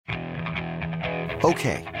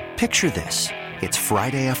Okay, picture this. It's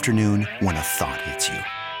Friday afternoon when a thought hits you.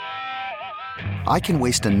 I can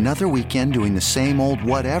waste another weekend doing the same old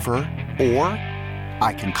whatever, or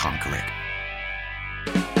I can conquer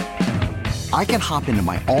it. I can hop into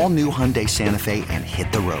my all-new Hyundai Santa Fe and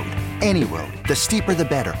hit the road. Any road. The steeper, the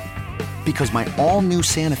better. Because my all-new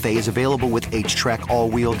Santa Fe is available with H-Track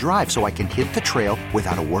all-wheel drive, so I can hit the trail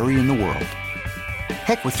without a worry in the world.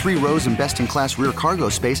 Heck, with 3 rows and best-in-class rear cargo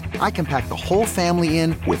space, I can pack the whole family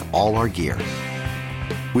in with all our gear.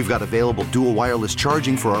 We've got available dual wireless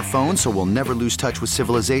charging for our phones, so we'll never lose touch with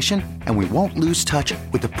civilization, and we won't lose touch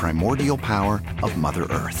with the primordial power of Mother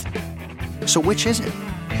Earth. So which is it?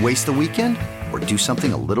 Waste the weekend or do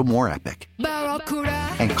something a little more epic?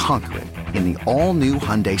 And conquer it in the all-new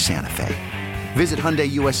Hyundai Santa Fe. Visit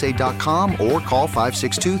HyundaiUSA.com or call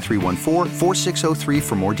 562-314-4603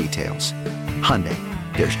 for more details. Hyundai,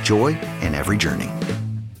 there's joy in every journey.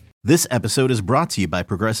 This episode is brought to you by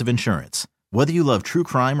Progressive Insurance. Whether you love true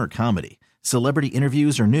crime or comedy, celebrity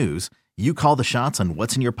interviews or news, you call the shots on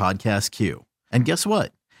what's in your podcast queue. And guess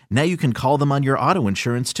what? Now you can call them on your auto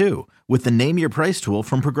insurance too with the Name Your Price tool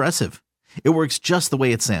from Progressive. It works just the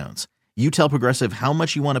way it sounds. You tell Progressive how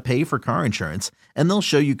much you want to pay for car insurance, and they'll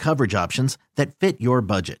show you coverage options that fit your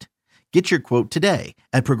budget. Get your quote today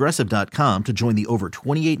at Progressive.com to join the over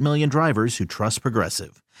 28 million drivers who trust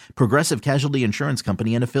Progressive. Progressive Casualty Insurance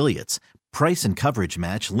Company and Affiliates. Price and coverage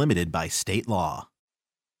match limited by state law.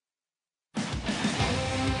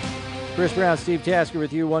 Chris Brown, Steve Tasker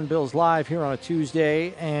with you, One Bills Live here on a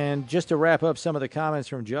Tuesday. And just to wrap up some of the comments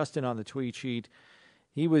from Justin on the tweet sheet,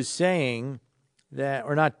 he was saying that,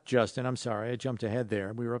 or not Justin, I'm sorry, I jumped ahead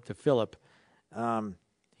there. We were up to Philip.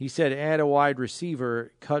 He said, add a wide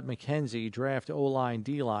receiver, cut McKenzie, draft O-line,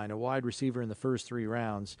 D-line, a wide receiver in the first 3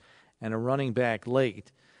 rounds, and a running back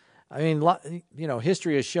late. I mean, you know,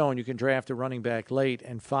 history has shown you can draft a running back late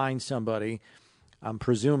and find somebody. I'm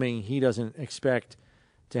presuming he doesn't expect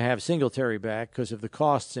to have Singletary back because of the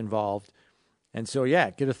costs involved. And so, yeah,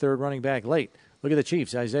 get a 3rd running back late. Look at the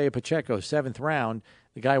Chiefs. Isaiah Pacheco, 7th round.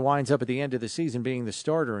 The guy winds up at the end of the season being the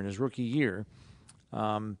starter in his rookie year.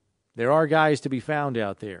 There are guys to be found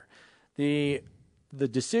out there. The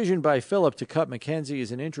decision by Phillip to cut McKenzie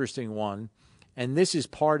is an interesting one, and this is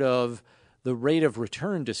part of the rate of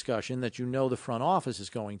return discussion that you know the front office is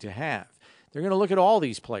going to have. They're going to look at all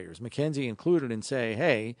these players, McKenzie included, and say,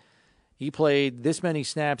 hey, he played this many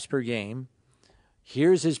snaps per game.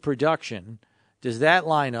 Here's his production. Does that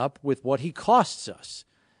line up with what he costs us?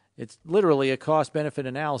 It's literally a cost-benefit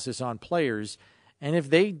analysis on players, and if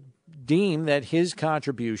they deem that his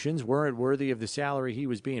contributions weren't worthy of the salary he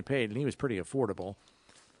was being paid, and he was pretty affordable,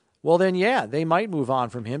 well then, yeah, they might move on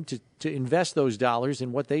from him to invest those dollars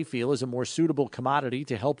in what they feel is a more suitable commodity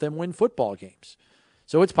to help them win football games.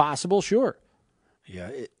 So it's possible, sure. Yeah,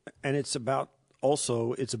 and it's about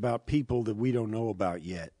people that we don't know about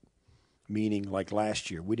yet, meaning like last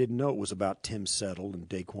year. We didn't know it was about Tim Settle and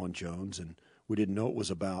Daquan Jones, and we didn't know it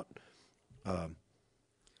was about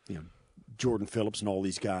Jordan Phillips and all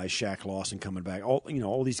these guys, Shaq Lawson coming back.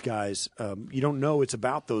 All these guys. You don't know it's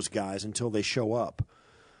about those guys until they show up.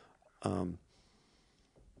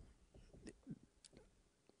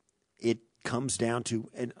 It comes down to,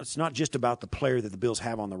 and it's not just about the player that the Bills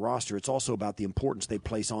have on the roster. It's also about the importance they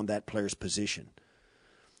place on that player's position.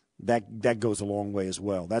 That goes a long way as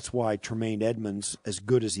well. That's why Tremaine Edmonds, as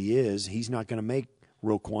good as he is, he's not going to make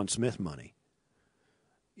Roquan Smith money.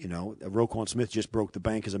 You know, Roquan Smith just broke the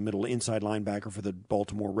bank as a middle inside linebacker for the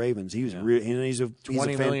Baltimore Ravens. He's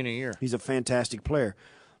 $20 million a year. He's a fantastic player.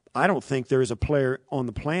 I don't think there is a player on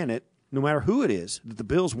the planet, no matter who it is, that the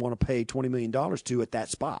Bills want to pay $20 million to at that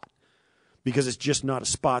spot, because it's just not a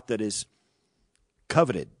spot that is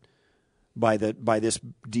coveted by this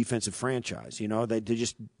defensive franchise. You know, they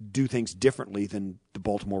just do things differently than the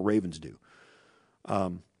Baltimore Ravens do.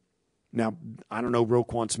 Now, I don't know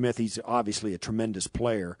Roquan Smith. He's obviously a tremendous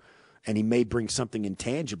player, and he may bring something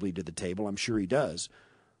intangibly to the table. I'm sure he does.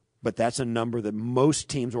 But that's a number that most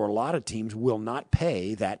teams, or a lot of teams, will not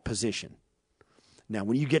pay that position. Now,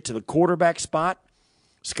 when you get to the quarterback spot,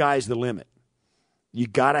 sky's the limit. You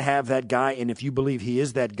got to have that guy, and if you believe he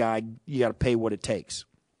is that guy, you got to pay what it takes.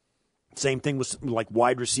 Same thing with like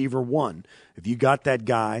wide receiver 1. If you got that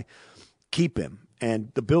guy, keep him.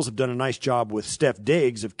 And the Bills have done a nice job with Steph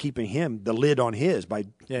Diggs of keeping him, the lid on his, by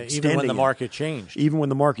even when the market changed. Even when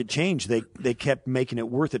the market changed, they kept making it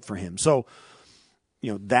worth it for him. So,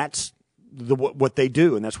 you know, that's what they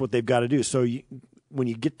do, and that's what they've got to do. So when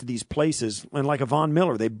you get to these places, and like a Von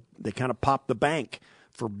Miller, they kind of popped the bank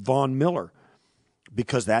for Von Miller.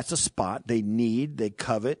 because that's a spot they need, they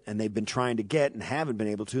covet, and they've been trying to get and haven't been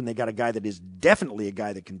able to, and they got a guy that is definitely a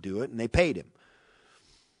guy that can do it, and they paid him.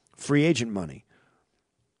 Free agent money.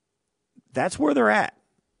 That's where they're at.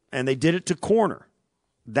 And they did it to corner.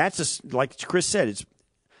 That's like Chris said,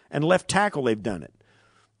 and left tackle they've done it.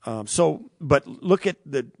 But look at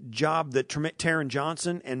the job that Taron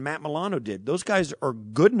Johnson and Matt Milano did. Those guys are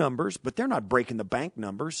good numbers, but they're not breaking the bank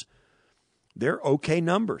numbers. They're okay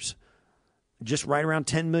numbers. Just right around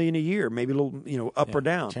 $10 million a year, maybe a little, up or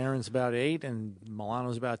down. Taron's about 8 and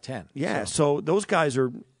Milano's about 10. Yeah, so those guys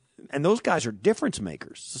are difference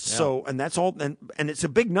makers. So, and that's all, and it's a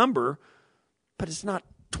big number, but it's not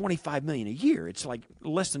 $25 million a year. It's like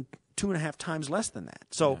less than 2.5 times less than that.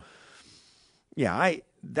 So,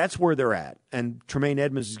 that's where they're at. And Tremaine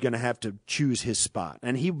Edmunds is going to have to choose his spot,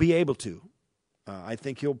 and he'll be able to. I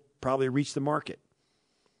think he'll probably reach the market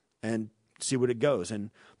and see what it goes. And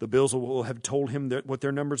the Bills will have told him what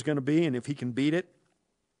their number is going to be, and if he can beat it,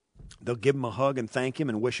 they'll give him a hug and thank him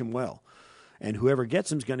and wish him well. And whoever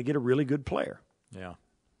gets him is going to get a really good player. Yeah.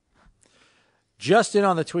 Justin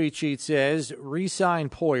on the tweet sheet says, re-sign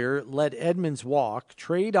Poyer, let Edmonds walk,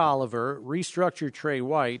 trade Oliver, restructure Trey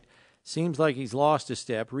White. Seems like he's lost a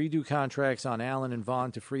step. Redo contracts on Allen and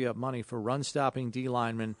Vaughn to free up money for run-stopping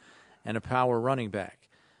D-linemen and a power running back.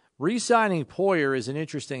 Re-signing Poyer is an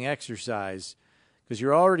interesting exercise because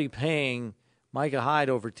you're already paying Micah Hyde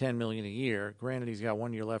over $10 million a year. Granted, he's got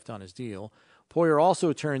 1 year left on his deal. Poyer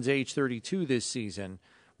also turns age 32 this season.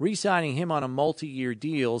 Re-signing him on a multi-year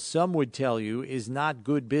deal, some would tell you, is not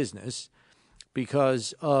good business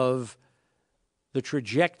because of the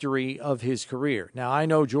trajectory of his career. Now, I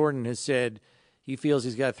know Jordan has said he feels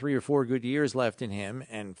he's got 3 or 4 good years left in him,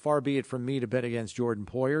 and far be it from me to bet against Jordan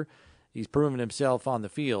Poyer. He's proven himself on the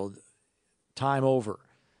field time over,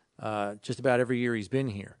 just about every year he's been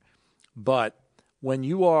here. But when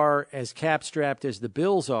you are as cap-strapped as the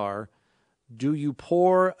Bills are, do you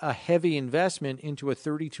pour a heavy investment into a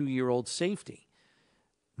 32-year-old safety,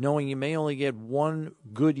 knowing you may only get 1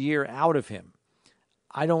 good year out of him?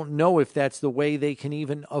 I don't know if that's the way they can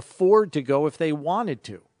even afford to go if they wanted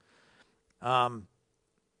to.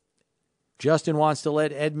 Justin wants to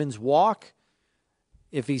let Edmonds walk.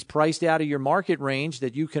 If he's priced out of your market range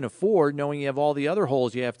that you can afford, knowing you have all the other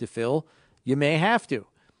holes you have to fill, you may have to.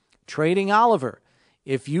 Trading Oliver.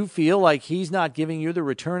 If you feel like he's not giving you the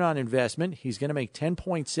return on investment, he's going to make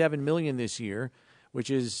 $10.7 million this year, which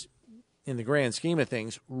is, in the grand scheme of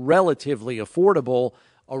things, relatively affordable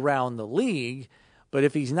around the league. But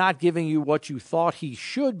if he's not giving you what you thought he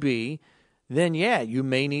should be, then you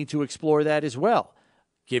may need to explore that as well.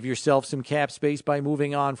 Give yourself some cap space by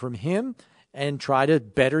moving on from him and try to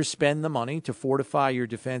better spend the money to fortify your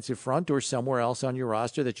defensive front or somewhere else on your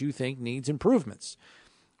roster that you think needs improvements.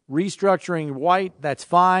 Restructuring White, that's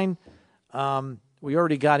fine. We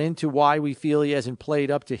already got into why we feel he hasn't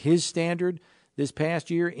played up to his standard this past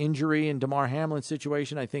year. Injury and DeMar Hamlin's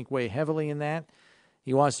situation, I think, weigh heavily in that.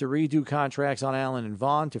 He wants to redo contracts on Allen and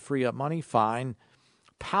Vaughn to free up money. Fine.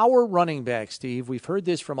 Power running back, Steve. We've heard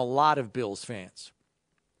this from a lot of Bills fans.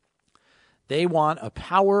 They want a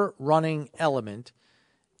power running element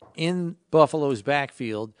in Buffalo's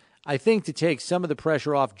backfield, I think, to take some of the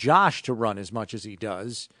pressure off Josh to run as much as he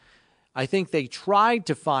does. I think they tried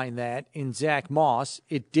to find that in Zach Moss.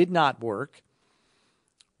 It did not work.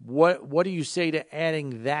 What do you say to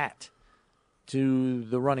adding that to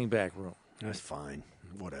the running back room? That's fine.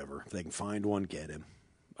 Whatever. If they can find one, get him.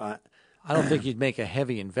 I don't think you'd make a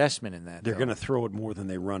heavy investment in that. They're going to throw it more than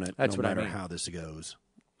they run it, that's no what matter I mean. how this goes.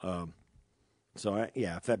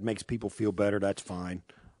 If that makes people feel better, that's fine.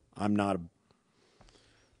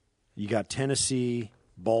 You got Tennessee,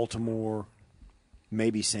 Baltimore,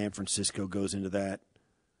 maybe San Francisco goes into that.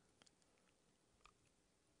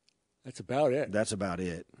 That's about it. That's about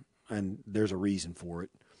it. And there's a reason for it,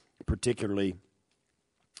 particularly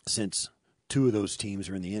since 2 of those teams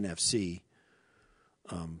are in the NFC.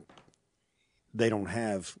 They don't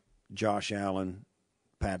have Josh Allen,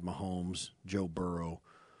 Pat Mahomes, Joe Burrow,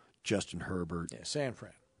 Justin Herbert. Yeah, San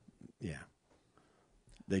Fran. Yeah.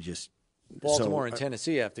 They just Baltimore and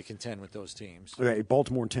Tennessee have to contend with those teams. Okay,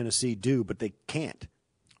 Baltimore and Tennessee do, but they can't.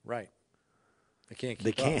 Right. They can't keep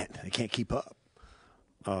up. They can't keep up.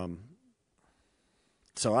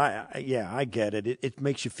 So I get it. It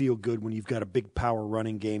makes you feel good when you've got a big power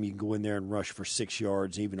running game. You can go in there and rush for 6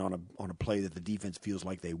 yards, even on a play that the defense feels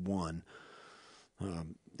like they won.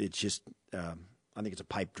 It's just, I think it's a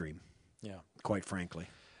pipe dream. Yeah, quite frankly.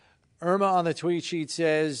 Irma on the tweet sheet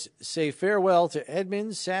says, say farewell to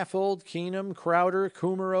Edmonds, Saffold, Keenum, Crowder,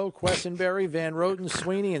 Kumaro, Quessenberry, Van Roten,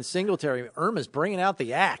 Sweeney, and Singletary. Irma's bringing out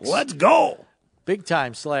the axe. Let's go. big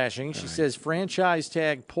time slashing. She says franchise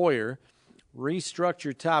tag Poyer,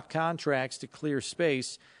 restructure top contracts to clear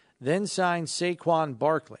space, then sign Saquon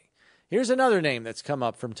Barkley. Here's another name that's come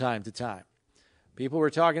up from time to time. People were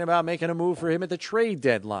talking about making a move for him at the trade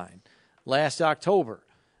deadline last October,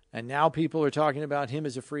 and now people are talking about him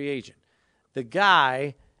as a free agent. The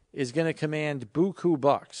guy is going to command buku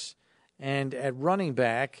bucks, and at running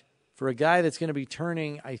back, for a guy that's going to be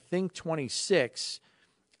turning, I think, 26,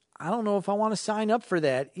 I don't know if I want to sign up for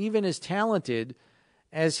that, even as talented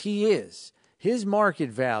as he is. His market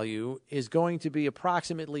value is going to be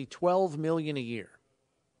approximately $12 million a year.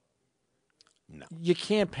 No. You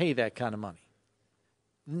can't pay that kind of money.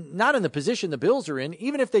 Not in the position the Bills are in,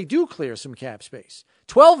 even if they do clear some cap space.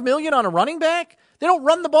 $12 million on a running back? They don't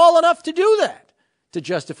run the ball enough to do that, to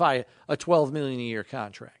justify a $12 million a year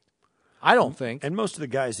contract. I don't think. And most of the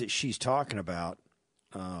guys that she's talking about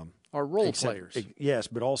are role players. Yes,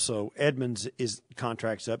 but also Edmonds'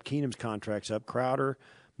 contract's up. Keenum's contract's up. Crowder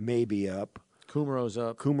may be up. Kumero's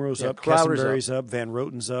up. Kessenberry's up. Van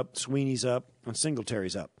Roten's up. Sweeney's up. And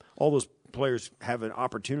Singletary's up. All those players have an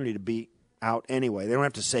opportunity to be out anyway. They don't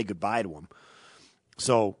have to say goodbye to them.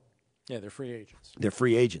 So, yeah, they're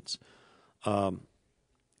free agents.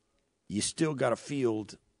 You still got to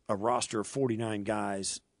field a roster of 49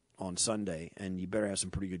 guys on Sunday, and you better have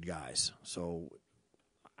some pretty good guys. So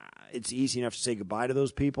it's easy enough to say goodbye to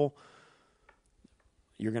those people.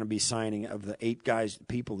 You're going to be signing, of the 8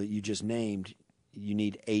 people that you just named, you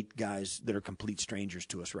need 8 guys that are complete strangers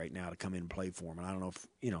to us right now to come in and play for them. And I don't know if,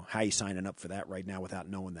 how you signing up for that right now without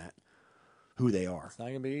knowing who they are. It's not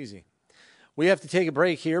going to be easy. We have to take a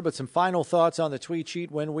break here, but some final thoughts on the tweet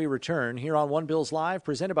sheet when we return here on One Bills Live,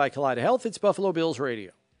 presented by Kaleida Health. It's Buffalo Bills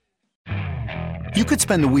Radio. You could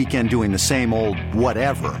spend the weekend doing the same old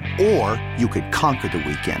whatever, or you could conquer the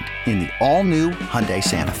weekend in the all-new Hyundai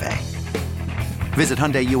Santa Fe. Visit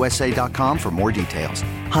HyundaiUSA.com for more details.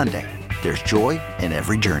 Hyundai, there's joy in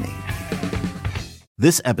every journey.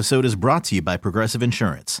 This episode is brought to you by Progressive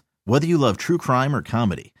Insurance. Whether you love true crime or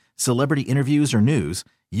comedy, celebrity interviews or news,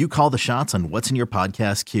 you call the shots on what's in your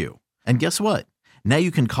podcast queue. And guess what? Now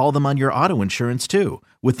you can call them on your auto insurance too,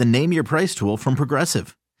 with the Name Your Price tool from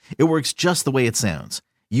Progressive. It works just the way it sounds.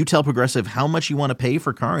 You tell Progressive how much you want to pay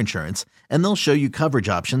for car insurance, and they'll show you coverage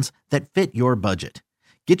options that fit your budget.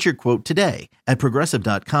 Get your quote today at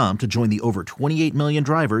Progressive.com to join the over 28 million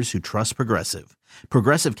drivers who trust Progressive.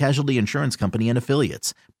 Progressive Casualty Insurance Company and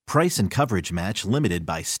Affiliates. Price and coverage match limited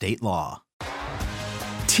by state law.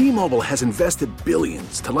 T-Mobile has invested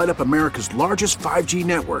billions to light up America's largest 5G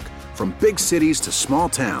network, from big cities to small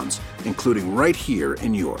towns, including right here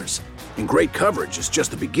in yours. And great coverage is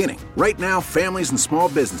just the beginning. Right now, families and small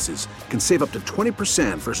businesses can save up to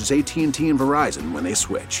 20% versus AT&T and Verizon when they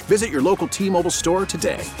switch. Visit your local T-Mobile store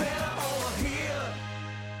today.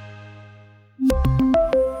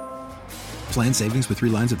 Plan savings with 3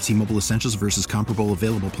 lines of T-Mobile Essentials versus comparable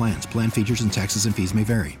available plans. Plan features and taxes and fees may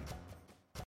vary.